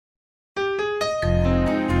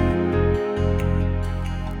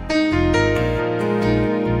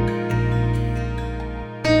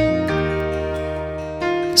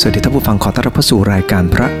สวัสดีท่านผู้ฟังขอต้อนรับเข้าสู่รายการ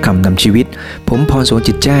พระคำนำชีวิตผมพร โส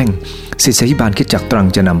จิตแจ้งศิษยาภิบาลคริสตจักรตรัง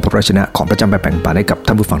จะนำพระวจนะของพระเจ้าไปแบ่งปันให้กับ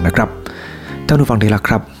ท่านผู้ฟังนะครับท่านผู้ฟังที่รัก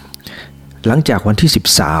ครับหลังจากวันที่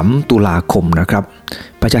13ตุลาคมนะครับ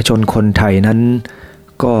ประชาชนคนไทยนั้น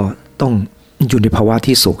ก็ต้องอยู่ในภาวะ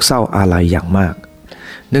ที่โศกเศร้าอาลัยอย่างมาก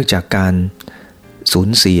เนื่องจากการสูญ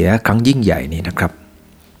เสียครั้งยิ่งใหญ่นี้นะครับ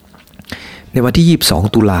ในวันที่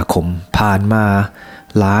22ตุลาคมผ่านมา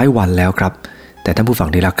หลายวันแล้วครับแต่ท่านผู้ฟัง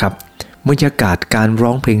ที่รักครับบรรยากาศการร้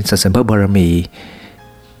องเพลงสรรเสริญพระบารมี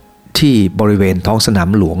ที่บริเวณท้องสนาม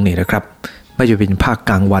หลวงนี่นะครับไม่ว่าจะเป็นภาค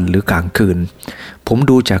กลางวันหรือกลางคืนผม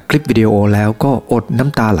ดูจากคลิปวิดีโอแล้วก็อดน้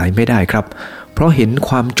ำตาไหลไม่ได้ครับเพราะเห็นค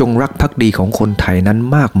วามจงรักภักดีของคนไทยนั้น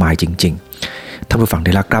มากมายจริงๆท่านผู้ฟัง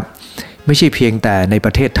ที่รักครับไม่ใช่เพียงแต่ในป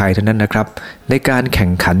ระเทศไทยเท่านั้นนะครับในการแข่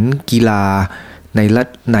งขันกีฬา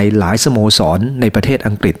ในหลายสโมสรในประเทศ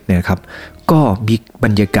อังกฤษเนี่ยครับก็มีบร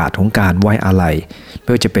รยากาศของการไว้อาลัยไ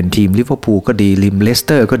ม่ว่าจะเป็นทีมลิเวอร์พูลก็ดีทีมเลสเ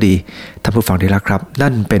ตอร์ก็ดีท่านผู้ฟังที่รักครับ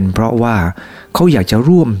นั่นเป็นเพราะว่าเขาอยากจะ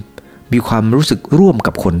มีความรู้สึกร่วม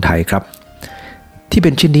กับคนไทยครับที่เป็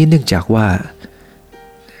นเช่นนี้เนื่องจากว่า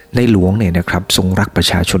ในหลวงเนี่ยนะครับทรงรักประ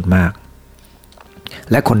ชาชนมาก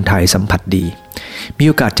และคนไทยสัมผัสดีมี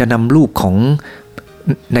โอกาสจะนำรูปของ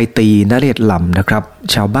ในตีนเรศลำนะครับ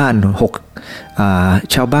ชาวบ้าน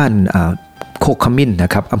โคกขมิ้นน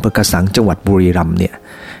ะครับอำเภอกระสังจังหวัดบุรีรัมย์เนี่ย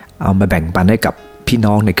เอามาแบ่งปันให้กับพี่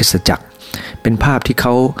น้องในคริสตจักรเป็นภาพที่เข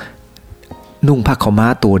านุ่งผ้าขาวม้า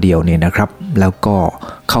ตัวเดียวเนี่ยนะครับแล้วก็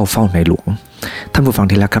เข้าเฝ้าในหลวงท่านผู้ฟัง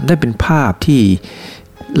ที่รักครับได้เป็นภาพที่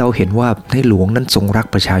เราเห็นว่าในหลวงนั้นทรงรัก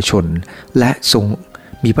ประชาชนและทรง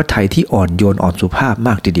มีพระทัยที่อ่อนโยนอ่อนสุภาพม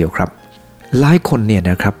ากทีเดียวครับหลายคนเนี่ย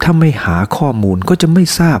นะครับถ้าไม่หาข้อมูลก็จะไม่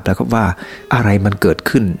ทราบแล้วครับว่าอะไรมันเกิด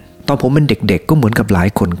ขึ้นตอนผมเป็นเด็กๆก็เหมือนกับหลาย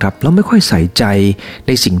คนครับเราไม่ค่อยใส่ใจใ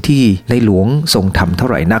นสิ่งที่ในหลวงทรงทำเท่า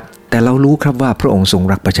ไหร่นักแต่เรารู้ครับว่าพระองค์ทรง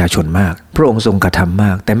รักประชาชนมากพระองค์ทรงกระทำม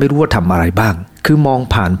ากแต่ไม่รู้ว่าทำอะไรบ้างคือมอง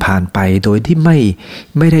ผ่านไปโดยที่ไ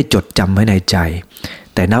ม่ได้จดจำไว้ในใจ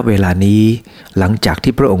แต่ณเวลานี้หลังจาก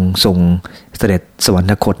ที่พระองค์ทรงเสด็จสวร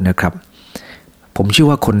รคตนะครับผมเชื่อ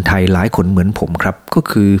ว่าคนไทยหลายคนเหมือนผมครับก็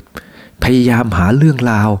คือพยายามหาเรื่อง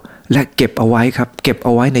ราวและเก็บเอาไว้ครับเก็บเอ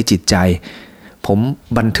าไว้ในจิตใจผม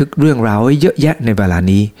บันทึกเรื่องราวไว้เยอะแยะในเวลา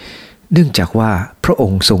นี้เนื่องจากว่าพระอ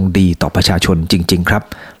งค์ทรงดีต่อประชาชนจริงๆครับ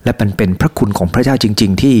และเป็นพระคุณของพระเจ้าจริ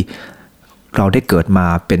งๆที่เราได้เกิดมา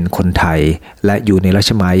เป็นคนไทยและอยู่ในรัช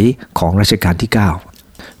สมัยของรัชกาลที่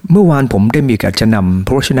9เมื่อวานผมได้มีโอกาสจะนำพ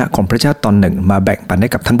ระวจนะของพระเจ้าตอนหนึ่งมาแบ่งปันให้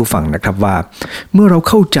กับท่านผู้ฟังนะครับว่าเมื่อเรา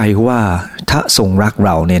เข้าใจว่าพระทรงรักเ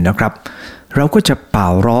ราเนี่ยนะครับเราก็จะเป่า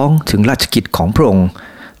ร้องถึงราชกิจของพระองค์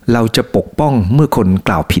เราจะปกป้องเมื่อคน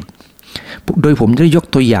กล่าวผิดโดยผมจะยก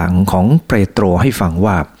ตัวอย่างของเปโตรให้ฟัง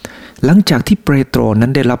ว่าหลังจากที่เปโตรนั้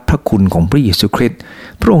นได้รับพระคุณของพระเยซูคริสต์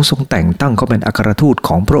พระองค์ทรงแต่งตั้งเขาเป็นอัครทูตข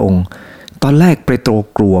องพระองค์ตอนแรกเปโตร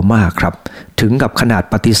กลัวมากครับถึงกับขนาด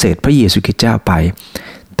ปฏิเสธพระเยซูคริสต์เจ้าไป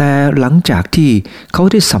แต่หลังจากที่เขา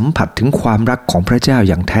ได้สัมผัสถึงความรักของพระเจ้า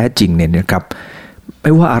อย่างแท้จริงเนี่ยนะครับไ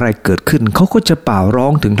ม่ว่าอะไรเกิดขึ้นเขาก็จะเป่าร้อ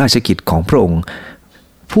งถึงราชกิจของพระองค์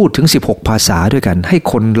พูดถึง16ภาษาด้วยกันให้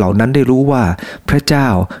คนเหล่านั้นได้รู้ว่าพระเจ้า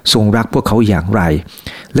ทรงรักพวกเขาอย่างไร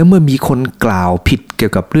แล้วเมื่อมีคนกล่าวผิดเกี่ย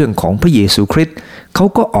วกับเรื่องของพระเยซูคริสต์เขา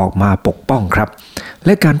ก็ออกมาปกป้องครับแล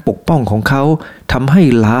ะการปกป้องของเขาทำให้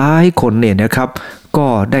หลายคนเนี่ยนะครับก็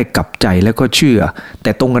ได้กลับใจแล้วก็เชื่อแ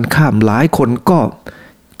ต่ตรงกันข้ามหลายคนก็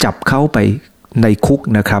จับเขาไปในคุก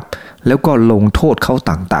นะครับแล้วก็ลงโทษเขา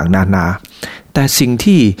ต่างๆนานาแต่สิ่ง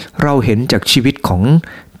ที่เราเห็นจากชีวิตของ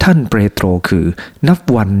ท่านเปโตรคือนับ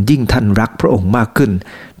วันยิ่งท่านรักพระองค์มากขึ้น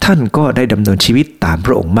ท่านก็ได้ดำเนินชีวิตตามพ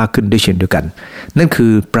ระองค์มากขึ้นด้วยเช่นเดียวกันนั่นคื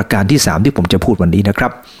อประการที่3ที่ผมจะพูดวันนี้นะครั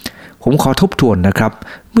บผมขอทบทวนนะครับ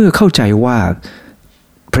เมื่อเข้าใจว่า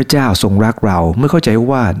พระเจ้าทรงรักเราเมื่อเข้าใจ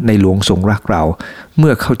ว่าในหลวงทรงรักเราเ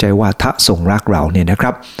มื่อเข้าใจว่าพระทรงรักเราเนี่ยนะค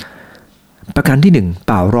รับประการที่1เ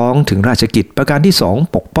ป่าร้องถึงราชกิจประการที่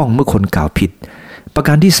2ปกป้องเมื่อคนกล่าวผิดประก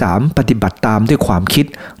ารที่3ปฏิบัติตามด้วยความคิด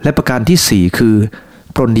และประการที่4คือ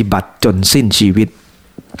ปรนนิบัติจนสิ้นชีวิต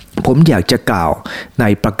ผมอยากจะกล่าวใน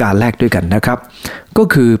ประการแรกด้วยกันนะครับก็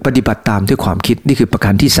คือปฏิบัติตามด้วยความคิดนี่คือประกา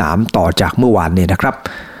รที่3ต่อจากเมื่อวานนี้นะครับ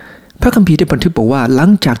พระคัมภีร์ได้บันทึกบอกว่าหลัง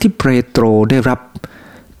จากที่เปโตรได้รับ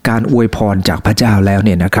การอวยพรจากพระเจ้าแล้วเ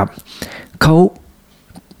นี่ยนะครับเขา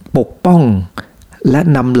ปกป้องและ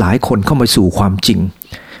นำหลายคนเข้ามาสู่ความจริง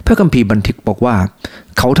พระคัมภีร์บันทึกบอกว่า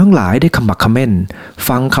เขาทั้งหลายได้ขมักเขม้น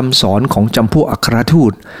ฟังคำสอนของจำพวกอัครทู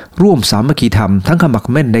ตร่วมสามัคคีธรรมทั้งขมักเข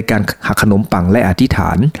ม้นในการหักขนมปังและอธิษฐ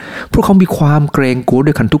านพวกเขามีความเกรงกลัว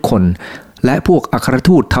ด้วยกันทุกคน และพวกอัคร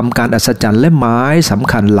ทูตทำการอัศจรรย์และไม้ส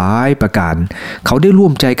ำคัญหลายประการเขาได้ร่ว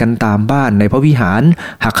มใจกันตามบ้านในพระวิหาร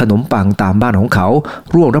หักขนมปังตามบ้านของเขา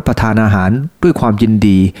ร่วมรับประทานอาหารด้วยความยิน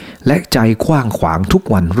ดีและใจกว้างขวางทุก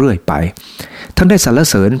วันเรื่อยไปทั้งได้สรร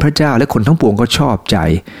เสริญพระเจ้าและคนทั้งปวงก็ชอบใจ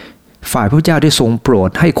ฝ่ายพระเจ้าได้ทรงโปรด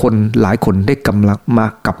ให้คนหลายคนได้กลั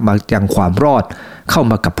บมายังความรอดเข้า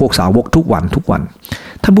มากับพวกสาวกทุกวัน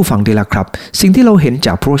ท่านผู้ฟังดีละครับสิ่งที่เราเห็นจ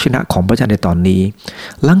ากพระวจนะของพระเจ้าในตอนนี้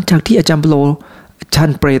หลังจากที่อาจารย์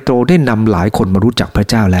เปโตรได้นำหลายคนมารู้จักพระ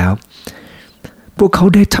เจ้าแล้วพวกเขา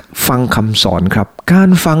ได้ฟังคำสอนครับการ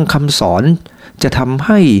ฟังคำสอนจะทำใ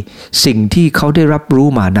ห้สิ่งที่เขาได้รับรู้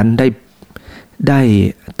มานั้นได้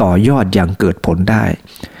ต่อยอดอย่างเกิดผลได้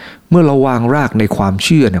เมื่อเราวางรากในความเ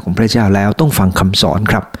ชื่อของพระเจ้าแล้วต้องฟังคำสอน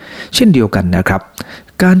ครับเช่นเดียวกันนะครับ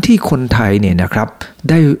การที่คนไทยเนี่ยนะครับ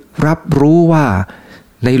ได้รับรู้ว่า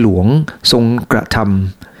ในหลวงทรงกระท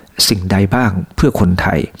ำสิ่งใดบ้างเพื่อคนไท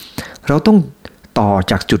ยเราต้องต่อ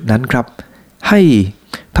จากจุดนั้นครับให้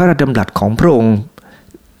พระราชดำรัสของพระองค์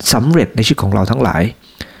สำเร็จในชีวิตของเราทั้งหลาย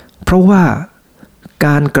เพราะว่าก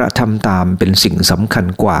ารกระทำตามเป็นสิ่งสำคัญ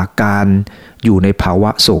กว่าการอยู่ในภาวะ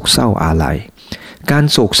โศกเศร้าอาลัยการ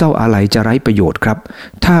โศกเศร้าอาลัยจะไร้ประโยชน์ครับ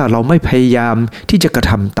ถ้าเราไม่พยายามที่จะกระ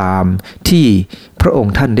ทำตามที่พระอง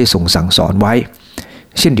ค์ท่านได้ทรงสั่งสอนไว้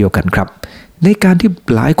เช่นเดียวกันครับในการที่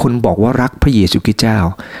หลายคนบอกว่ารักพระเยซูคริสต์เจ้า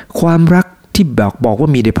ความรักที่บอกว่า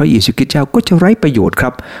มีในพระเยซูคริสต์เจ้าก็จะไร้ประโยชน์ครั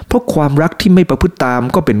บเพราะความรักที่ไม่ประพฤติตาม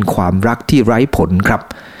ก็เป็นความรักที่ไร้ผลครับ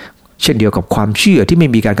เช่นเดียวกับความเชื่อที่ไม่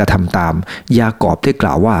มีการกระทำตามยากอบได้ก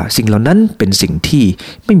ล่าวว่าสิ่งเหล่านั้นเป็นสิ่งที่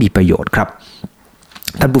ไม่มีประโยชน์ครับ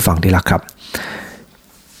ท่านผู้ฟังที่รักครับ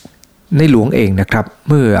ในหลวงเองนะครับ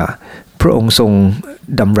เมื่อพระองค์ทรง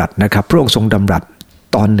ดำรัสนะครับพระองค์ทรงดำรัส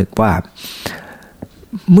ตอนหนึ่งว่า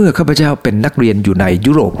เมื่อข้าพเจ้าเป็นนักเรียนอยู่ใน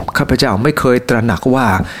ยุโรปข้าพเจ้าไม่เคยตระหนักว่า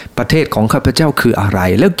ประเทศของข้าพเจ้าคืออะไร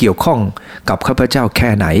แล้วเกี่ยวข้องกับข้าพเจ้าแค่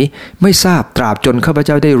ไหนไม่ทราบตราบจนข้าพเ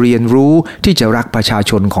จ้าได้เรียนรู้ที่จะรักประชา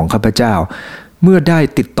ชนของข้าพเจ้าเมื่อได้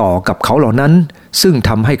ติดต่อกับเขาเหล่านั้นซึ่งท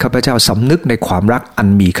ำให้ข้าพเจ้าสำนึกในความรักอัน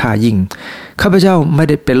มีค่ายิ่งข้าพเจ้าไม่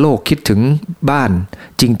ได้เป็นโลกคิดถึงบ้าน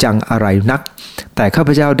จริงจังอะไรนักแต่ข้าพ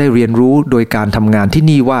เจ้าได้เรียนรู้โดยการทำงานที่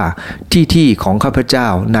นี่ว่าที่ของข้าพเจ้า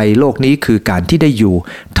ในโลกนี้คือการที่ได้อยู่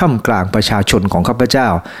ท่ามกลางประชาชนของข้าพเจ้า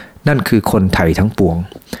นั่นคือคนไทยทั้งปวง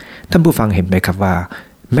ท่านผู้ฟังเห็นไหมครับว่า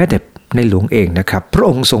แม้แต่ในหลวงเองนะครับพระอ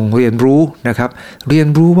งค์ทรงเรียนรู้นะครับเรียน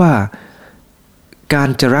รู้ว่าการ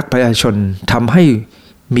จะรักประชาชนทำให้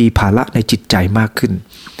มีภาระในจิตใจมากขึ้น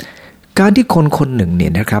การที่คนหนึ่งเนี่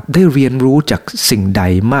ยนะครับได้เรียนรู้จากสิ่งใด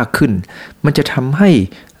มากขึ้นมันจะทำให้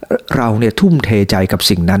เราเนี่ยทุ่มเทใจกับ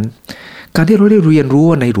สิ่งนั้นการที่เราได้เรียนรู้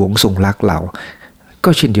ว่าในหลวงทรงรักเราก็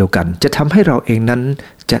เช่นเดียวกันจะทำให้เราเองนั้น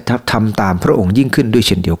จะทำตามพระองค์ยิ่งขึ้นด้วยเ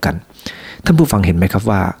ช่นเดียวกันท่านผู้ฟังเห็นไหมครับ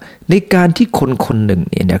ว่าในการที่คนหนึ่ง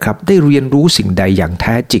เนี่ยนะครับได้เรียนรู้สิ่งใดอย่างแ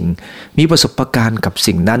ท้จริงมีประสบการณ์กับ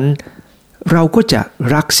สิ่งนั้นเราก็จะ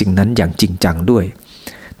รักสิ่งนั้นอย่างจริงจังด้วย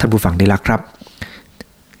ท่านผู้ฟังได้รักครับ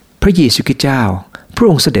พระเยซูคริสต์เจ้าพระ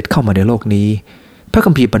องค์เสด็จเข้ามาในโลกนี้พระ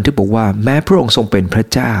คัมภีร์บันทึกบอกว่าแม้พระองค์ทรงเป็นพระ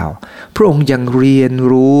เจ้าพระองค์ยังเรียน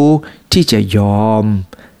รู้ที่จะยอม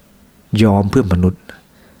เพื่อมนุษย์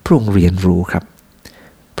พระองค์เรียนรู้ครับ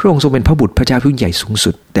พระองค์ทรงเป็นพระบุตรพระเจ้าผู้ใหญ่สูงสุ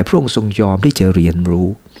ดแต่พระองค์ทรงยอมที่จะเรียนรู้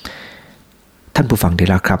ท่านผู้ฟังได้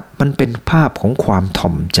รักครับมันเป็นภาพของความถ่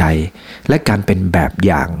อมใจและการเป็นแบบอ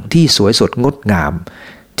ย่างที่สวยสดงดงาม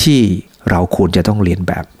ที่เราควรจะต้องเรียน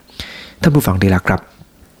แบบท่านผู้ฟังได้รักครับ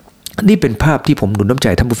นี่เป็นภาพที่ผมหนุนน้ำใจ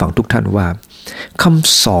ท่านผู้ฟังทุกท่านว่าค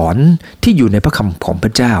ำสอนที่อยู่ในพระคำของพร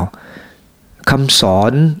ะเจ้าคำสอ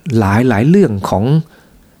นหลายเรื่องของ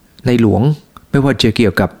ในหลวงไม่ว่าจะเกี่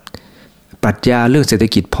ยวกับปรัชญาเรื่องเศรษฐ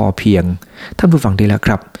กิจพอเพียงท่านผู้ฟังได้แล้วค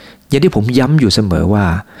รับอย่างที่ผมย้ำอยู่เสมอว่า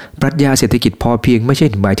ปรัชญาเศรษฐกิจพอเพียงไม่ใช่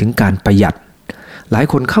หมายถึงการประหยัดหลาย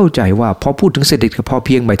คนเข้าใจว่าพอพูดถึงเศรษฐกิจพอเ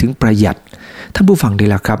พียงหมายถึงประหยัดท่านผู้ฟังได้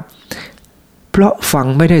แล้วครับเพราะฟัง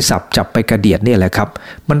ไม่ได้สับจับไปกระเดียดเนี่ยแหละครับ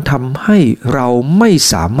มันทำให้เราไม่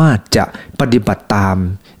สามารถจะปฏิบัติตาม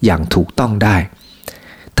อย่างถูกต้องได้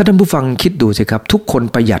ถ้าท่านผู้ฟังคิดดูสิครับทุกคน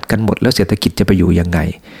ประหยัดกันหมดแล้วเศรษฐกิจจะไปอยู่ยังไง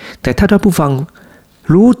แต่ถ้าท่านผู้ฟัง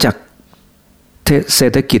รู้จักเศร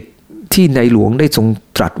ษฐกิจที่ในหลวงได้ทรง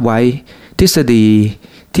ตรัสไว้ทฤษฎี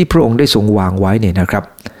ที่พระองค์ได้ทรงวางไว้เนี่ยนะครับ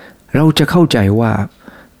เราจะเข้าใจว่า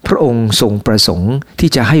พระองค์ทรงประสงค์ที่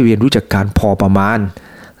จะให้เรียนรู้จักการพอประมาณ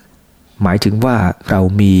หมายถึงว่าเรา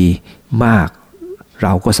มีมากเร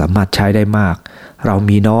าก็สามารถใช้ได้มากเรา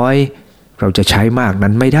มีน้อยเราจะใช้มาก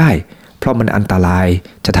นั้นไม่ได้เพราะมันอันตราย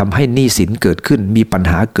จะทำให้หนี้สินเกิดขึ้นมีปัญ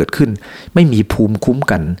หาเกิดขึ้นไม่มีภูมิคุ้ม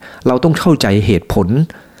กันเราต้องเข้าใจเหตุผล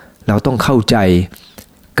เราต้องเข้าใจ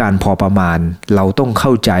การพอประมาณเราต้องเข้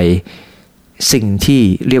าใจ สิ่งที่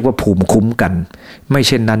เรียกว่าภูมิคุ้มกันไม่เ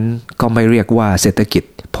ช่นนั้นก็ไม่เรียกว่าเศรษฐกิจ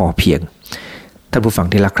พอเพียงท่านผู้ฟัง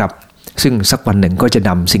ที่รักครับซึ่งสักวันหนึ่งก็จะน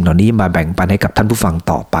ำสิ่งเหล่านี้มาแบ่งปันให้กับท่านผู้ฟัง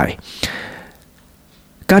ต่อไป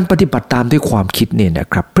การปฏิบัติตามด้วยความคิดเนี่ยนะ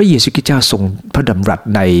ครับพระเยซูคริสต์เจ้าทรงพระดำรัส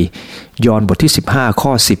ในยอห์นบทที่15ข้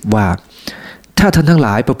อ10ว่าถ้าท่านทั้งหล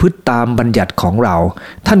ายประพฤติตามบัญญัติของเรา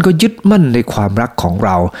ท่านก็ยึดมั่นในความรักของเร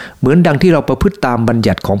าเหมือนดังที่เราประพฤติตามบัญ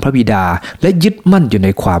ญัติของพระบิดาและยึดมั่นอยู่ใน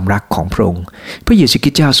ความรักของพระองค์พระเยซูค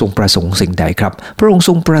ริสต์เจ้าทรงประสงค์สิ่งใดครับพระองค์ท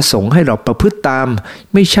รงประสงค์ให้เราประพฤติตาม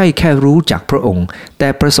ไม่ใช่แค่รู้จักพระองค์แต่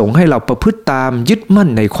ประสงค์ให้เราประพฤติตามยึดมั่น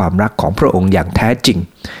ในความรักของพระองค์อย่างแท้จริง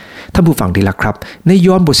ท่านผู้ฟังที่รักครับในย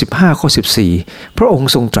อห์นบท15ข้อ14พระองค์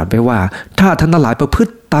ทรงตรัสไว้ว่าถ้าท่านทั้งหลายประพฤ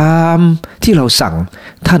ติตามที่เราสั่ง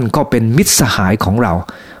ท่านก็เป็นมิตรสหายของเรา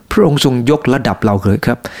พระองค์ทรงยกระดับเราเลยค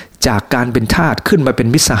รับจากการเป็นทาสขึ้นมาเป็น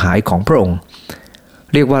มิตรสหายของพระองค์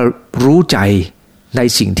เรียกว่ารู้ใจใน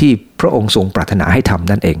สิ่งที่พระองค์ทรงปรารถนาให้ท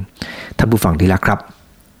ำนั่นเองท่านผู้ฟังที่รักครับ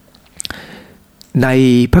ใน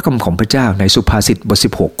พระคำของพระเจ้าในสุภาษิตบท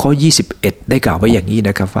16ข้อ21ได้กล่าวไว้อย่างนี้น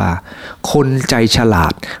ะครับว่าคนใจฉลา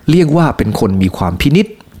ดเรียกว่าเป็นคนมีความพินิจ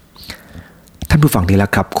ท่านผู้ฟังนี่แหละ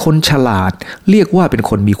ครับคนฉลาดเรียกว่าเป็น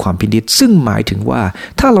คนมีความพินิจซึ่งหมายถึงว่า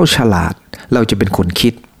ถ้าเราฉลาดเราจะเป็นคนคิ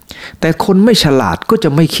ดแต่คนไม่ฉลาดก็จะ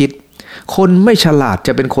ไม่คิดคนไม่ฉลาดจ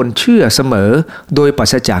ะเป็นคนเชื่อเสมอโดยปรา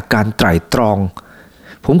ศจากการไตร่ตรอง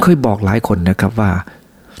ผมเคยบอกหลายคนนะครับว่า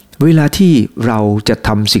เวลาที่เราจะท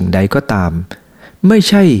ำสิ่งใดก็ตามไม่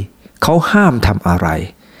ใช่เขาห้ามทำอะไร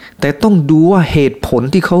แต่ต้องดูว่าเหตุผล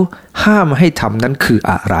ที่เขาห้ามให้ทำนั้นคือ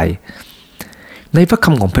อะไรในพระค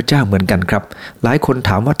ำของพระเจ้าเหมือนกันครับหลายคนถ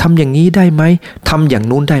ามว่าทำอย่างนี้ได้ไหมทำอย่าง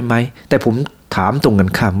นู้นได้ไหมแต่ผมถามตรงกัน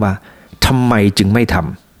ข้ามว่าทำไมจึงไม่ท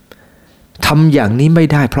ำอย่างนี้ไม่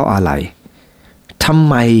ได้เพราะอะไรทำ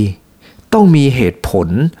ไมต้องมีเหตุผล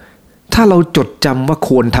ถ้าเราจดจำว่าค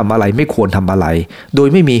วรทำอะไรไม่ควรทำอะไรโดย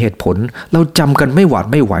ไม่มีเหตุผลเราจำกันไม่หวาด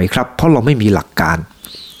ไม่ไหวครับเพราะเราไม่มีหลักการ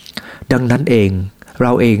ดังนั้นเองเร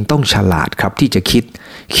าเองต้องฉลาดครับที่จะ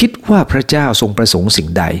คิดว่าพระเจ้าทรงประสงค์สิ่ง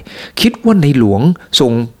ใดคิดว่าในหลวงทร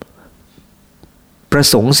งประ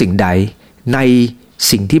สงค์สิ่งใดใน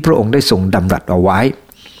สิ่งที่พระองค์ได้ทรงดำรัสเอาไว้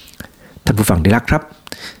ท่านผู้ฟังที่รักครับ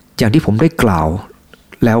อย่างที่ผมได้กล่าว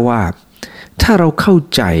แล้วว่าถ้าเราเข้า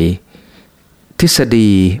ใจทฤษฎี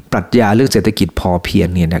ปรัชญาเรื่องเศรษฐกิจพอเพียง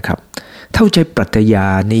เนี่ยนะครับเข้าใจปรัชญา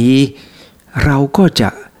นี้เราก็จะ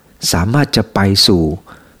สามารถจะไปสู่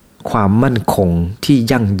ความมั่นคงที่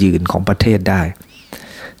ยั่งยืนของประเทศได้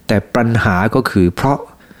แต่ปัญหาก็คือเพราะ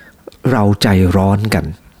เราใจร้อนกัน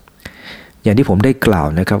อย่างที่ผมได้กล่าว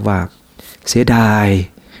นะครับว่าเสียดาย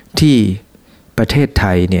ที่ประเทศไท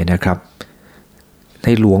ยเนี่ยนะครับใน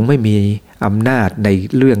หลวงไม่มีอำนาจใน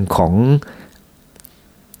เรื่องของ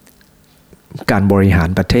การบริหาร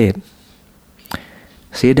ประเทศ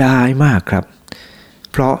เสียดายมากครับ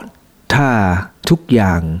เพราะถ้าทุกอย่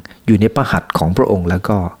างอยู่ในพระหัตถ์ของพระองค์แล้ว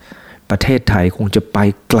ก็ประเทศไทยคงจะไป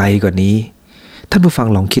ไกลกว่านี้ท่านผู้ฟัง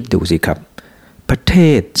ลองคิดดูสิครับประเท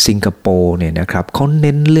ศสิงคโปร์เนี่ยนะครับเขาเ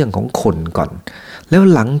น้นเรื่องของคนก่อนแล้ว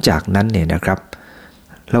หลังจากนั้นเนี่ยนะครับ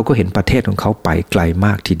เราก็เห็นประเทศของเขาไปไกลม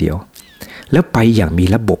ากทีเดียวแล้วไปอย่างมี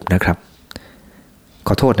ระบบนะครับข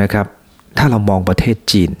อโทษนะครับถ้าเรามองประเทศ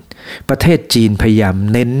จีนพยายาม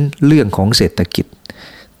เน้นเรื่องของเศรษฐกิจ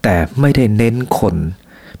แต่ไม่ได้เน้นคน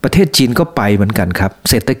ประเทศจีนก็ไปเหมือนกันครับ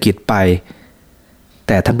เศรษฐกิจไปแ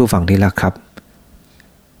ต่ท่านผู้ฟังที่รักครับ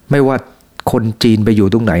ไม่ว่าคนจีนไปอยู่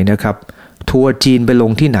ตรงไหนนะครับทัวร์จีนไปล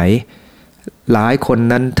งที่ไหนหลายคน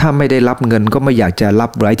นั้นถ้าไม่ได้รับเงินก็ไม่อยากจะรั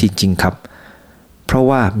บไว้จริงๆครับเพราะ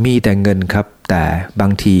ว่ามีแต่เงินครับแต่บา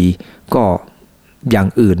งทีก็อย่าง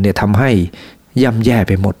อื่นเนี่ยทำให้ย่ำแย่ไ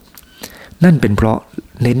ปหมดนั่นเป็นเพราะ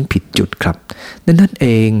เน้นผิดจุดครับนั่นเอ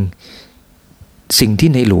งสิ่งที่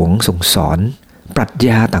ในหลวงทรงสอนปรัชญ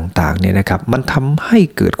าต่างๆเนี่ยนะครับมันทำให้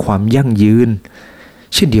เกิดความยั่งยืน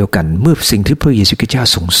เช่นเดียวกันเมื่อสิ่งที่พระเยซูคริสต์เจ้า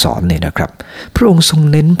ทรงสอนเนี่ยนะครับพระองค์ทรง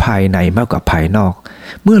เน้นภายในมากกว่าภายนอก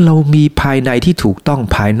เมื่อเรามีภายในที่ถูกต้อง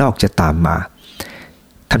ภายนอกจะตามมา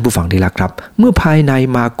ท่านผู้ฟังที่รักครับเมื่อภายใน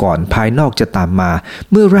มาก่อนภายนอกจะตามมา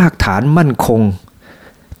เมื่อรากฐานมั่นคง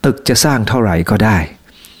ตึกจะสร้างเท่าไหร่ก็ได้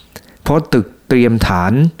เพราะตึกเตรียมฐา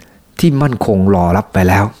นที่มั่นคงรอรับไป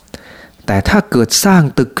แล้วแต่ถ้าเกิดสร้าง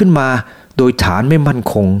ตึกขึ้นมาโดยฐานไม่มั่น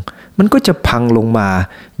คงมันก็จะพังลงมา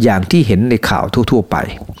อย่างที่เห็นในข่าวทั่วๆไป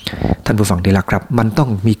ท่านผู้ฟังที่รักครับมันต้อง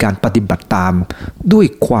มีการปฏิบัติตามด้วย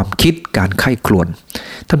ความคิดการใคร่ครวญ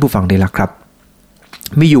ท่านผู้ฟังที่รักครับ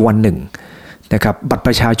มีอยู่วันหนึ่งนะครับบัตรป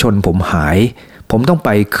ระชาชนผมหายผมต้องไป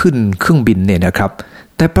ขึ้นเครื่องบินเนี่ยนะครับ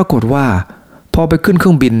แต่ปรากฏว่าพอไปขึ้นเค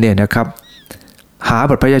รื่องบินเนี่ยนะครับหา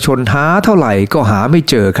บัตรประชาชนหาเท่าไหร่ก็หาไม่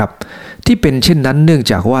เจอครับที่เป็นเช่นนั้นเนื่อง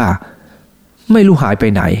จากว่าไม่รู้หายไป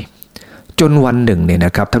ไหน จนวันหนึ่งเนี่ยน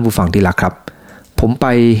ะครับท่านผู้ฟังที่รักครับผม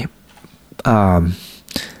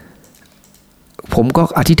ก็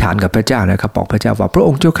อธิษฐานกับพระเจ้านะครับบอกพระเจ้าว่าพระอ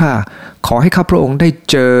งค์เจ้าข้าขอให้ข้าพระองค์ได้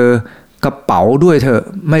เจอกระเป๋าด้วยเถอะ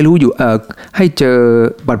ไม่รู้อยู่ให้เจอ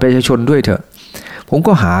บัตรประชาชนด้วยเถอะผม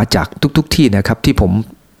ก็หาจากทุกที่นะครับที่ผม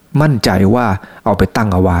มั่นใจว่าเอาไปตั้ง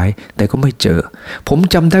เอาไว้แต่ก็ไม่เจอผม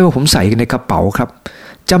จำได้ว่าผมใส่ในกระเป๋าครับ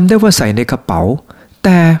จำได้ว่าใส่ในกระเป๋าแ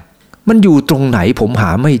ต่มันอยู่ตรงไหนผมห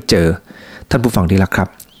าไม่เจอท่านผู้ฟังที่รักครับ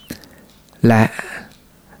และ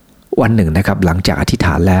วันหนึ่งนะครับหลังจากอธิษฐ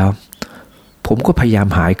านแล้วผมก็พยายาม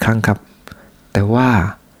หาอีกครั้งครับแต่ว่า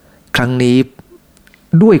ครั้งนี้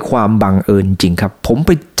ด้วยความบังเอิญจริงครับผมไ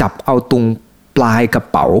ปจับเอาตรงปลายกระ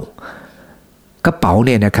เป๋าเ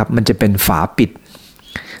นี่ยนะครับมันจะเป็นฝาปิด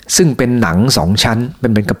ซึ่งเป็นหนัง2ชั้นเ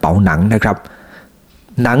ป็นกระเป๋าหนังนะครับ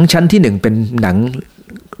หนังชั้นที่1เป็นหนัง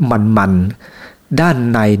มันด้าน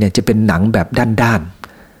ในเนี่ยจะเป็นหนังแบบด้าน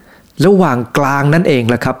ระหว่างกลางนั่นเอง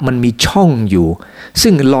แหละครับมันมีช่องอยู่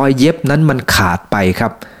ซึ่งรอยเย็บนั้นมันขาดไปครั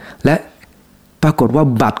บและปรากฏว่า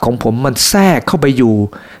บัตรของผมมันแทรกเข้าไปอยู่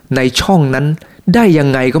ในช่องนั้นได้ยัง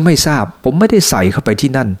ไงก็ไม่ทราบผมไม่ได้ใส่เข้าไปที่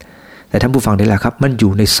นั่นแต่ท่านผู้ฟังได้แล้วครับมันอ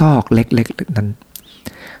ยู่ในซอกเล็กๆนั้น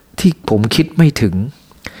ที่ผมคิดไม่ถึง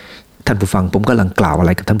ท่านผู้ฟังผมกำลังกล่าวอะไ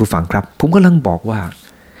รกับท่านผู้ฟังครับผมกำลังบอกว่า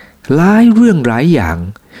หลายเรื่องหลายอย่าง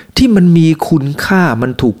ที่มันมีคุณค่ามั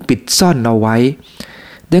นถูกปิดซ่อนเอาไว้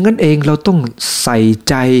ดังนั้นเองเราต้องใส่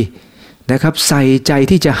ใจนะครับใส่ใจ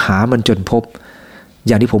ที่จะหามันจนพบอ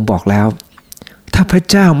ย่างที่ผมบอกแล้วถ้าพระ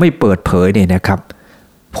เจ้าไม่เปิดเผยเนี่ยนะครับ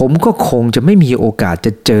ผมก็คงจะไม่มีโอกาสจ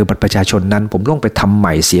ะเจอบัตรประชาชนนั้นผมต้องไปทำให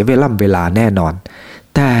ม่เสียเวลาแน่นอน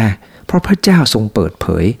แต่เพราะพระเจ้าทรงเปิดเผ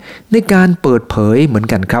ยในการเปิดเผยเหมือน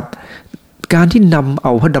กันครับการที่นำเอ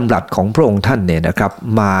าพระดำรัสของพระองค์ท่านเนี่ยนะครับ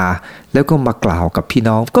มาแล้วก็มากล่าวกับพี่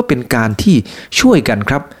น้องก็เป็นการที่ช่วยกัน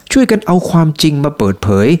ครับช่วยกันเอาความจริงมาเปิดเผ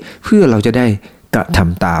ยเพื่อเราจะได้กระท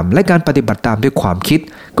ำตามและการปฏิบัติตามด้วยความคิด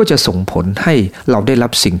ก็จะส่งผลให้เราได้รั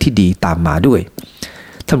บสิ่งที่ดีตามมาด้วย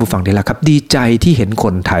ท่านผู้ฟังได้แล้วครับดีใจที่เห็นค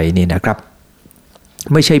นไทยนี่นะครับ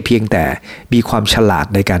ไม่ใช่เพียงแต่มีความฉลาด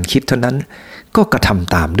ในการคิดเท่านั้นก็กระท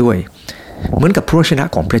ำตามด้วยเหมือนกับพระวจนะ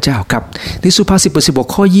ของพระเจ้าครับในสุภาษิตบท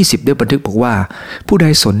16ข้อ20ได้บันทึกบอกว่าผู้ใด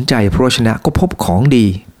สนใจพระวจนะก็พบของดี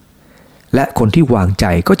และคนที่วางใจ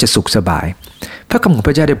ก็จะสุขสบายพระคำของพ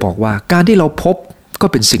ระเจ้าได้บอกว่าการที่เราพบก็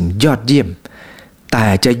เป็นสิ่งยอดเยี่ยมแต่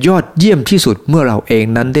จะยอดเยี่ยมที่สุดเมื่อเราเอง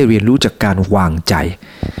นั้นได้เรียนรู้จากการวางใจ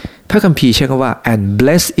พระคัมภีร์ใช้คำว่า and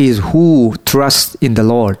blessed is who trusts in the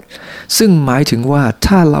Lord ซึ่งหมายถึงว่า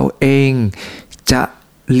ถ้าเราเองจะ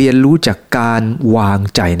เรียนรู้จากการวาง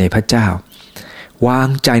ใจในพระเจ้าวาง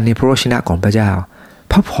ใจในพระวจนะของพระเจ้า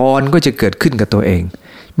พระพรก็จะเกิดขึ้นกับตัวเอง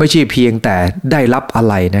ไม่ใช่เพียงแต่ได้รับอะ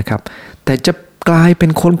ไรนะครับแต่จะกลายเป็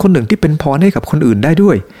นคนหนึ่งที่เป็นพรให้กับคนอื่นได้ด้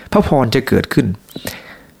วยพระพรจะเกิดขึ้น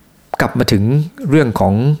กลับมาถึงเรื่องขอ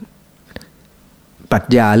งปรัช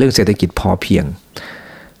ญาเรื่องเศรษฐกิจพอเพียง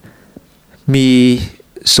มี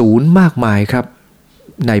ศูนย์มากมายครับ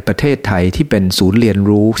ในประเทศไทยที่เป็นศูนย์เรียน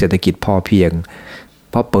รู้เศรษฐกิจพอเพียง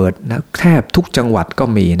พอเปิดนะแทบทุกจังหวัดก็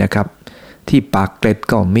มีนะครับที่ปากเกร็ด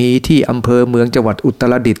ก็มีที่อำเภอเมืองจังหวัดอุต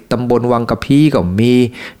รดิตถ์ตำบลวังกะพีก็มี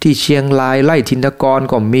ที่เชียงรายไร่ทินกร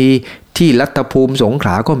ก็มีที่รัตภูมิสงขล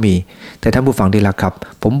าก็มีแต่ท่านผู้ฟังดีละครับ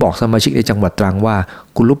ผมบอกสมาชิกในจังหวัดตรังว่า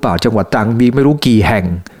คุณรู้เปล่าจังหวัดตรังมีไม่รู้กี่แห่ง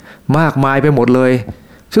มากมายไปหมดเลย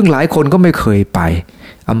ซึ่งหลายคนก็ไม่เคยไป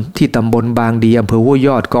ที่ตำบลบางดีอำเภอห้วยย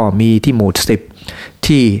อดก็มีที่หมู่10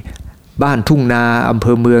ที่บ้านทุ่งนาอำเภ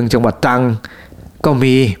อเมืองจังหวัดตรังก็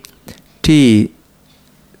มีที่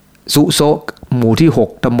สุโสหมู่ที่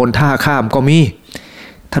6ตำบลท่าข้ามก็มี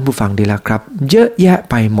ท่านผู้ฟังดีแล้วครับเยอะแยะ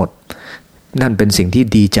ไปหมดนั่นเป็นสิ่งที่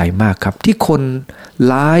ดีใจมากครับที่คน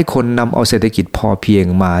หลายคนนำเอาเศรษฐกิจพอเพียง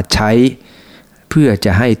มาใช้เพื่อจ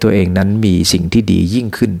ะให้ตัวเองนั้นมีสิ่งที่ดียิ่ง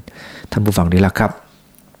ขึ้นท่านผู้ฟังดีแล้วครับ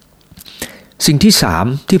สิ่งที่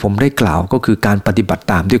3ที่ผมได้กล่าวก็คือการปฏิบัติ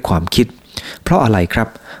ตามด้วยความคิดเพราะอะไรครับ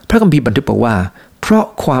พระคัมภีร์บันทึกบอกว่าเพราะ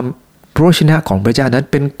ความพระวจนะของพระเจ้านั้น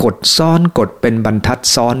เป็นกฎซ้อนกฎเป็นบรรทัด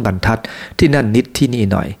ซ้อนบรรทัดที่นั่นนิดที่นี่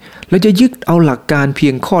หน่อยเราจะยึดเอาหลักการเพี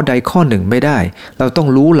ยงข้อใดข้อหนึ่งไม่ได้เราต้อง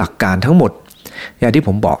รู้หลักการทั้งหมดอย่างที่ผ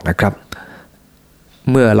มบอกนะครับ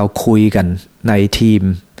เมื่อเราคุยกันในทีม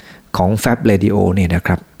ของ Fab Radio เนี่ยนะค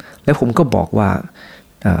รับแล้วผมก็บอกว่า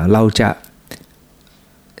เราจะ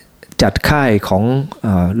จัดค่ายของ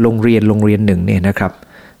โรงเรียนหนึ่งเนี่ยนะครับ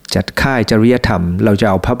จัดค่ายจริยธรรมเราจะ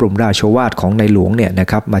เอาพระบรมราโชวาทของในหลวงเนี่ยนะ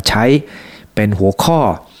ครับมาใช้เป็นหัวข้อ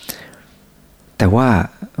แต่ว่า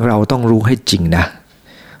เราต้องรู้ให้จริงนะ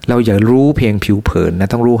เราอย่ารู้เพียงผิวเผินนะ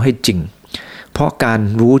ต้องรู้ให้จริงเพราะการ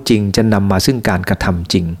รู้จริงจะนำมาซึ่งการกระท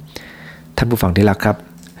ำจริงท่านผู้ฟังที่รักครับ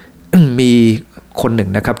มี คนหนึ่ง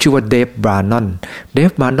นะครับชื่อว่าเดฟบรานอนไ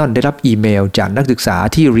ด้รับอีเมลจากนักศึกษา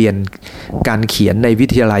ที่เรียนการเขียนในวิ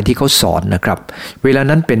ทยาลัยที่เขาสอนนะครับเวลา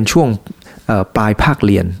นั้นเป็นช่วงปลายภาคเ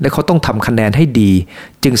รียนและเขาต้องทำคะแนนให้ดี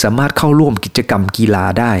จึงสามารถเข้าร่วมกิจกรรมกีฬา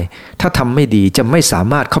ได้ถ้าทำไม่ดีจะไม่สา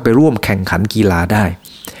มารถเข้าไปร่วมแข่งขันกีฬาได้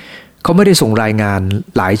เขาไม่ได้ส่งรายงาน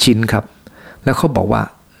หลายชิ้นครับแล้วเขาบอกว่า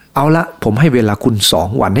เอาละผมให้เวลาคุณ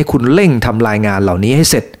2 วันให้คุณเร่งทำรายงานเหล่านี้ให้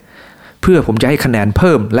เสร็จเพื่อผมจะให้คะแนนเ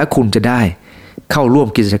พิ่มและคุณจะได้เข้าร่วม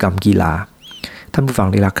กิจกรรมกีฬาท่านผู้ฟัง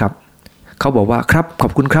ที่รักครับเขาบอกว่าครับขอ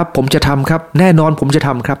บคุณครับผมจะทำครับแน่นอนผมจะท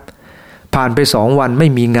ำครับผ่านไป2 วันไม่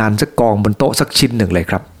มีงานสักกองบนโต๊ะสักชิ้นหนึ่งเลย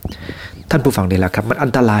ครับท่านผู้ฟังที่รักครับมันอั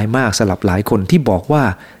นตรายมากสำหรับหลายคนที่บอกว่า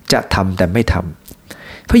จะทำแต่ไม่ท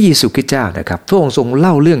ำพระเยซูคริสต์เจ้านะครับพระองค์ทรงเ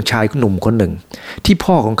ล่าเรื่องชายหนุ่มคนหนึ่งที่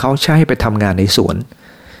พ่อของเขาใช้ให้ไปทำงานในสวน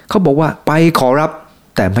เขาบอกว่าไปขอรับ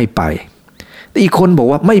แต่ไม่ไปอีกคนบอก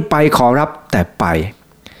ว่าไม่ไปขอรับแต่ไป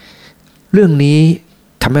เรื่องนี้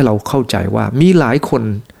ทำให้เราเข้าใจว่ามีหลายคน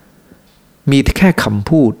มีแค่คำ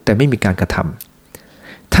พูดแต่ไม่มีการกระท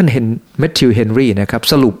ำท่านแมทธิวเฮนรีนะครับ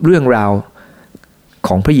สรุปเรื่องราวข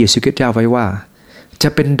องพระเยซูคริสต์เจ้าไว้ว่าจะ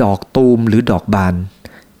เป็นดอกตูมหรือดอกบาน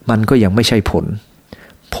มันก็ยังไม่ใช่ผล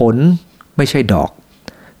ไม่ใช่ดอก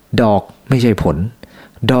ไม่ใช่ผล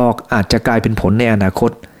ดอกอาจจะกลายเป็นผลในอนาค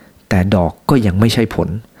ตแต่ดอกก็ยังไม่ใช่ผล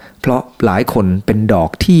เพราะหลายคนเป็นดอก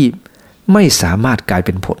ที่ไม่สามารถกลายเ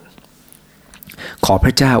ป็นผลขอพร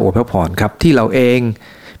ะเจ้าอวยพระพรครับที่เราเอง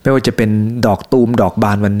ไม่ว่าจะเป็นดอกตูมดอกบ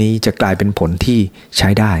านวันนี้จะกลายเป็นผลที่ใช้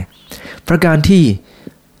ได้ประการ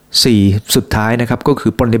ที่4สุดท้ายนะครับก็คื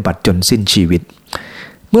อปฏิบัติจนสิ้นชีวิต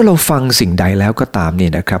เมื่อเราฟังสิ่งใดแล้วก็ตามเนี่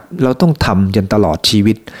ยนะครับเราต้องทำจนตลอดชี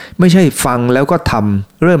วิตไม่ใช่ฟังแล้วก็ท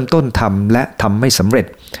ำเริ่มต้นทำและทำไม่สำเร็จ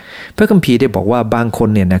พระคัมภีร์ได้บอกว่าบางคน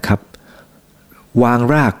เนี่ยนะครับวาง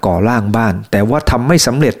รากก่อร่างบ้านแต่ว่าทำไม่ส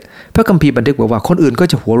ำเร็จพระคัมภีร์บันทึกบอกว่าคนอื่นก็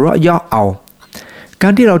จะหัวเราะเยาะเอากา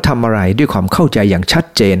รที่เราทำอะไรด้วยความเข้าใจอย่างชัด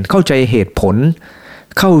เจนเข้าใจเหตุผล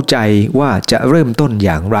เข้าใจว่าจะเริ่มต้นอ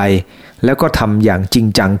ย่างไรแล้วก็ทำอย่างจริง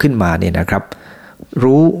จังขึ้นมาเนี่ยนะครับ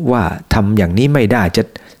รู้ว่าทำอย่างนี้ไม่ได้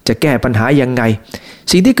จะแก้ปัญหายังไง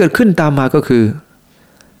สิ่งที่เกิดขึ้นตามมาก็คือ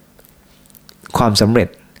ความสำเร็จ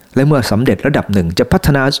และเมื่อสำเร็จระดับหนึ่งจะพัฒ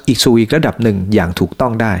นาอีกสู่อีกระดับหนึ่งอย่างถูกต้อ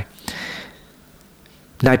งได้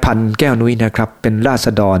นายพันธุ์แก้วนุ้ยนะครับเป็นราษ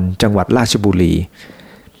ฎรจังหวัดราชบุรี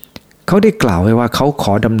เขาได้กล่าวไว้ว่าเขาข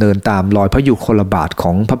อดำเนินตามรอยพระยุคลบาทข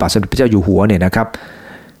องพระบาทสมเด็จพระเจ้าอยู่หัวเนี่ยนะครับ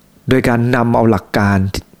โดยการนำเอาหลั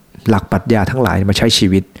กปรัชญาทั้งหลายมาใช้ชี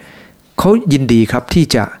วิตเขายินดีครับที่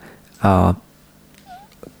จะ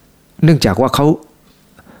เนื่องจากว่าเขา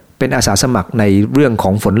เป็นอาสาสมัครในเรื่องข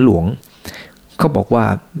องฝนหลวงเขาบอกว่า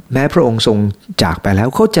แม้พระองค์ทรงจากไปแล้ว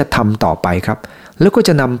เขาจะทำต่อไปครับแล้วก็จ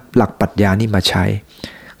ะนำหลักปรัชญานี้มาใช้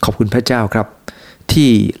ขอบคุณพระเจ้าครับที่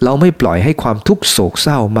เราไม่ปล่อยให้ความทุกข์โศกเศ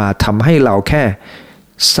ร้ามาทำให้เราแค่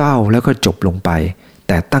เศร้าแล้วก็จบลงไปแ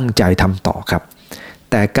ต่ตั้งใจทำต่อครับ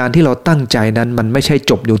แต่การที่เราตั้งใจนั้นมันไม่ใช่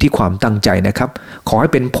จบอยู่ที่ความตั้งใจนะครับขอให้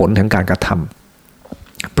เป็นผลของการกระท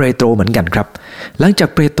ำเปโตรเหมือนกันครับหลังจาก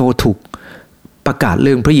เปโตรถูกประกาศเ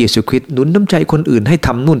รื่องพระเยซูคริสต์หนุนน้ำใจคนอื่นให้ท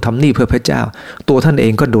ำนู่นทำนี่เพื่อพระเจ้าตัวท่านเอ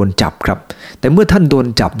งก็โดนจับครับแต่เมื่อท่านโดน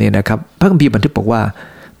จับเนี่ยนะครับพระคัมภีร์บันทึกบอกว่า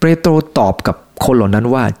เปโตรตอบกับคนเหล่านั้น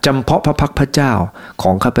ว่าจำเพาะพระพักพระเจ้าข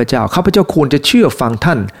องข้าพเจ้าควรจะเชื่อฟัง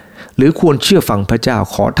ท่านหรือควรเชื่อฟังพระเจ้า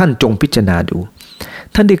ขอท่านจงพิจารณาดู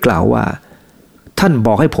ท่านได้กล่าวว่าท่านบ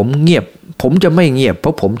อกให้ผมเงียบผมจะไม่เงียบเพร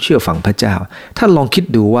าะผมเชื่อฟังพระเจ้าท่านลองคิด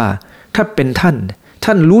ดูว่าถ้าเป็นท่า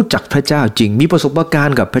นรู้จักพระเจ้าจริงมีประสบการ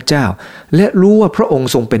ณ์กับพระเจ้าและรู้ว่าพระองค์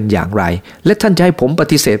ทรงเป็นอย่างไรและท่านจะให้ผมป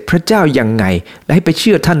ฏิเสธพระเจ้ายังไงและให้ไปเ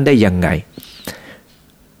ชื่อท่านได้ยังไง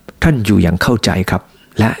ท่านอยู่อย่างเข้าใจครับ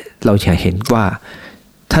และเราจะเห็นว่า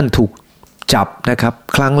ท่านถูกจับนะครับ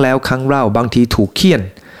ครั้งแล้วครั้งเล่าบางทีถูกเฆี่ยน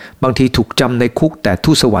บางทีถูกจำในคุกแต่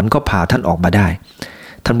ทูตสวรรค์ก็พาท่านออกมาได้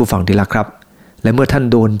ท่านผู้ฟังที่รักครับและเมื่อท่าน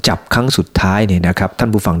โดนจับครั้งสุดท้ายเนี่ยนะครับท่าน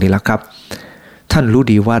ผู้ฟังที่รักครับท่านรู้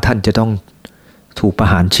ดีว่าท่านจะต้องถูกประ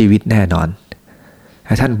หารชีวิตแน่นอนใ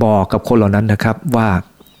ห้ท่านบอกกับคนเหล่านั้นนะครับว่า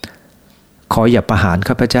ขออย่าประหาร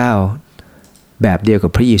ข้าพเจ้าแบบเดียวกั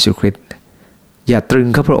บพระเยซูคริสต์อย่าตรึง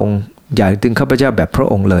ข้าพระองค์อย่าตรึงข้าพเจ้าแบบพระ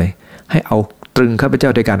องค์เลยให้เอาตรึงข้าพเจ้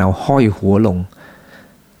าโดยการเอาห้อยหัวลง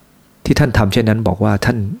ที่ท่านทำเช่นนั้นบอกว่า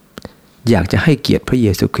ท่านอยากจะให้เกียรติพระเย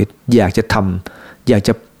ซูคริสต์อยากจะ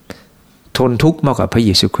ทนทุกข์มากกว่าพระเย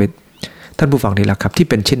ซูคริสต์ท่านผู้ฟังที่รักครับที่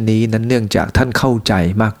เป็นเช่นนี้นั้นเนื่องจากท่านเข้าใจ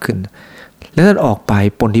มากขึ้นและท่านออกไป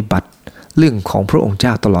ปฏิบัติเรื่องของพระองค์เจ้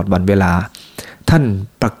าตลอดวันเวลาท่าน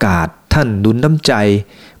ประกาศท่านหนุนน้ำใจ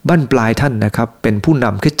บั้นปลายท่านนะครับเป็นผู้น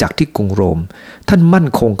ำคริสตจักรที่กรุงโรมท่านมั่น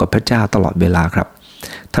คงกับพระเจ้าตลอดเวลาครับ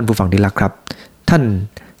ท่านผู้ฟังที่รักครับท่าน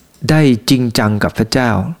ได้จริงจังกับพระเจ้า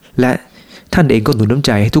และ ท่านเองก็หนุนน้ำใ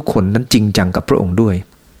จให้ทุกคนนั้นจริงจังกับพระองค์ด้วย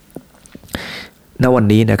ณวัน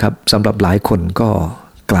นี้นะครับสำหรับหลายคนก็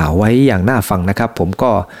กล่าวไว้อย่างน่าฟังนะครับผม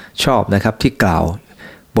ก็ชอบนะครับที่กล่าว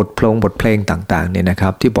บทเพลงต่างๆเนี่ยนะครั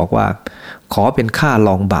บที่บอกว่าขอเป็นค่าล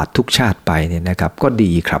องบาททุกชาติไปเนี่ยนะครับก็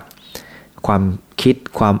ดีครับความคิด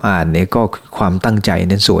ความอ่านเนี่ยก็คือความตั้งใจ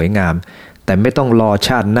นั้นสวยงามแต่ไม่ต้องรอช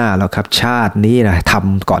าติหน้าแล้วครับชาตินี้นะท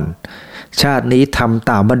ำก่อนชาตินี้ทำ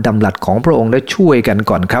ตามพระดำรัสของพระองค์และช่วยกัน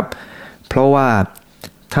ก่อนครับเพราะว่า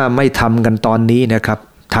ถ้าไม่ทำกันตอนนี้นะครับ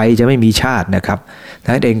ไทยจะไม่มีชาตินะครับ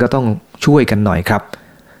นั่นเองก็ต้องช่วยกันหน่อยครับ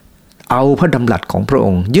เอาพระดำรัสของพระอ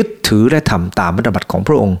งค์ยึดถือและทำตามพระดำรัสของพ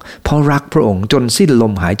ระองค์เพราะรักพระองค์จนสิ้นล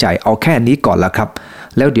มหายใจเอาแค่นี้ก่อนละครับ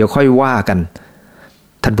แล้วเดี๋ยวค่อยว่ากัน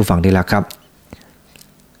ท่านผู้ฟังได้แล้วครับ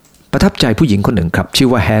ประทับใจผู้หญิงคนหนึ่งครับชื่อ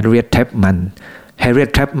ว่าแฮร์ริเอต แท็ปมัน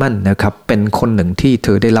นะครับเป็นคนหนึ่งที่เธ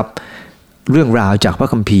อได้รับเรื่องราวจากพระ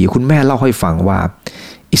คัมภีร์คุณแม่เล่าให้ฟังว่า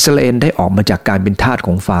อิสราเอลได้ออกมาจากการเป็นทาสข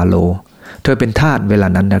องฟาโรห์เธอเป็นทาสเวลา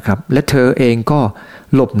นั้นนะครับและเธอเองก็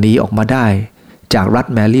หลบหนีออกมาได้จากรัฐ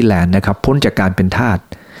แมริแลนด์นะครับพ้นจากการเป็นทาส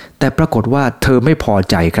แต่ปรากฏว่าเธอไม่พอ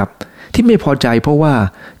ใจครับที่ไม่พอใจเพราะว่า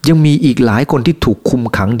ยังมีอีกหลายคนที่ถูกคุม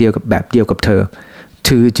ขังเดียวกับเธอ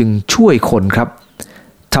จึงช่วยคนครับ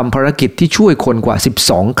ทำภารกิจที่ช่วยคนกว่า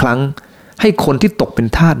12ครั้งให้คนที่ตกเป็น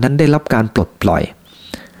ทาสนั้นได้รับการปลดปล่อย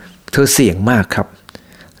เธอเสี่ยงมากครับ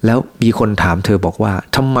แล้วมีคนถามเธอบอกว่า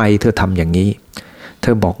ทำไมเธอทำอย่างนี้เธ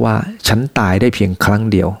อบอกว่าฉันตายได้เพียงครั้ง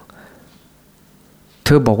เดียวเธ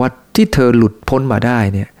อบอกว่าที่เธอหลุดพ้นมาได้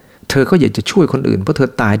เนี่ยเธอก็อยากจะช่วยคนอื่นเพราะเธอ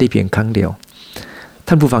ตายได้เพียงครั้งเดียว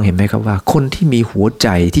ท่านผู้ฟังเห็นไหมครับว่าคนที่มีหัวใจ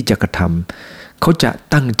ที่จะกระทำเขาจะ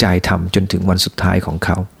ตั้งใจทำจนถึงวันสุดท้ายของเข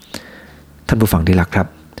าท่านผู้ฟังที่รักครับ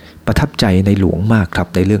ประทับใจในหลวงมากครับ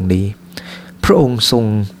ในเรื่องนี้พระองค์ทรง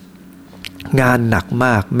งานหนักม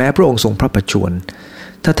ากแม้พระองค์ทรงพระประชวร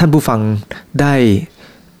ถ้าท่านผู้ฟังได้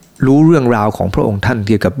รู้เรื่องราวของพระองค์ท่านเ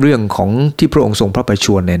กี่ยวกับเรื่องของที่พระองค์ทรงพระประช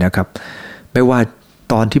วรเนี่ยนะครับไม่ว่า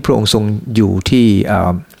ตอนที่พระองค์ทรงอยู่ที่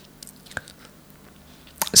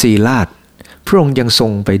ศิริราชพระองค์ยังทร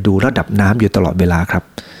งไปดูระดับน้ำอยู่ตลอดเวลาครับ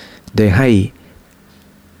โดยให้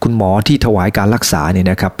คุณหมอที่ถวายการรักษาเนี่ย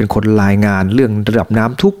นะครับเป็นคนรายงานเรื่องระดับน้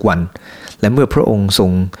ำทุกวันและเมื่อพระองค์ทร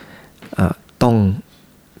งต้อง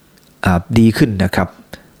ดีขึ้นนะครับ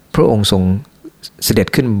พระองค์ทรงเสด็จ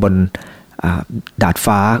ขึ้นบนดาด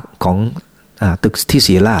ฟ้าของตึกที่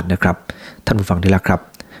ศิริราชนะครับท่านผู้ฟังที่รักครับ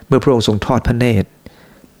เมื่อพระองค์ทรงทอดพระเนตร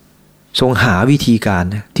ทรงหาวิธีการ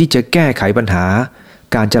ที่จะแก้ไขปัญหา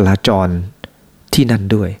การจราจรที่นั่น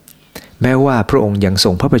ด้วยแม้ว่าพระองค์ยังทร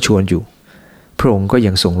งพระประชวรอยู่พระองค์ก็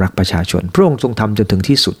ยังทรงรักประชาชนพระองค์ทรงทำจนถึง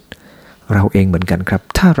ที่สุดเราเองเหมือนกันครับ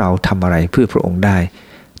ถ้าเราทำอะไรเพื่อพระองค์ได้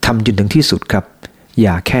ทำจนถึงที่สุดครับอ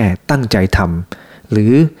ย่าแค่ตั้งใจทำหรื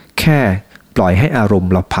อแค่ปล่อยให้อารมณ์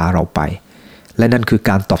เราพาเราไปและนั่นคือ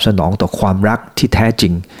การตอบสนองต่อความรักที่แท้จริ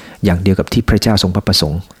งอย่างเดียวกับที่พระเจ้าทรงพระประส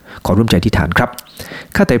งค์ขอร่วมใจอธิษฐานครับ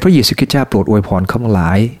ข้าแต่พระเยซูคริสต์เจ้าโปรดอวยพรข้าพเจ้าหล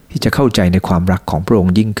ายที่จะเข้าใจในความรักของพระอง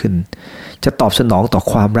ค์ยิ่งขึ้นจะตอบสนองต่อ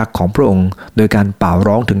ความรักของพระองค์โดยการเป่า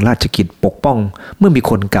ร้องถึงราชกิจปกป้องเมื่อมี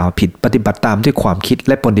คนกล่าวผิดปฏิบัติตามด้วยความคิดแ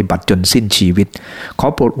ละปฏิบัติจนสิ้นชีวิตขอ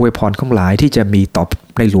โปรดอวยพรข้าพเจ้าหลายที่จะมีต่อ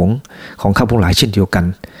ในหลวงของข้าพเจ้าหลายเช่นเดียวกัน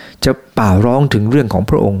จะเป่าร้องถึงเรื่องของ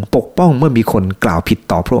พระองค์ปกป้องเมื่อมีคนกล่าวผิด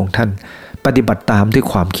ต่อพระองค์ท่านปฏิบัติตามด้วย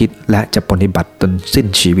ความคิดและจะปฏิบัติจนสิ้น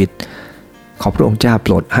ชีวิตขอพระองค์เจ้าโป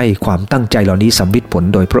รดให้ความตั้งใจเหล่านี้สำเร็จผล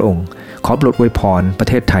โดยพระองค์ขอโปรดอวยพรประ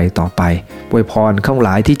เทศไทยต่อไปอวยพรข้าพเจ้าหล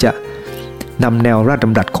ายที่จะนำแนวราชด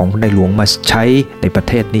ำรัสของในหลวงมาใช้ในประ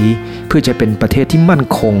เทศนี้เพื่อจะเป็นประเทศที่มั่น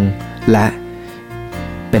คงและ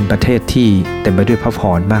เป็นประเทศที่เต็มไปด้วยพระพ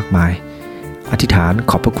รมากมายอธิษฐาน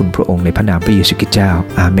ขอบพระคุณพระองค์ในพระนามพระเยซูคริสต์เจ้า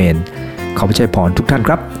อาเมนขอพระเจ้าพรทุกท่านค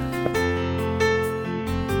รับ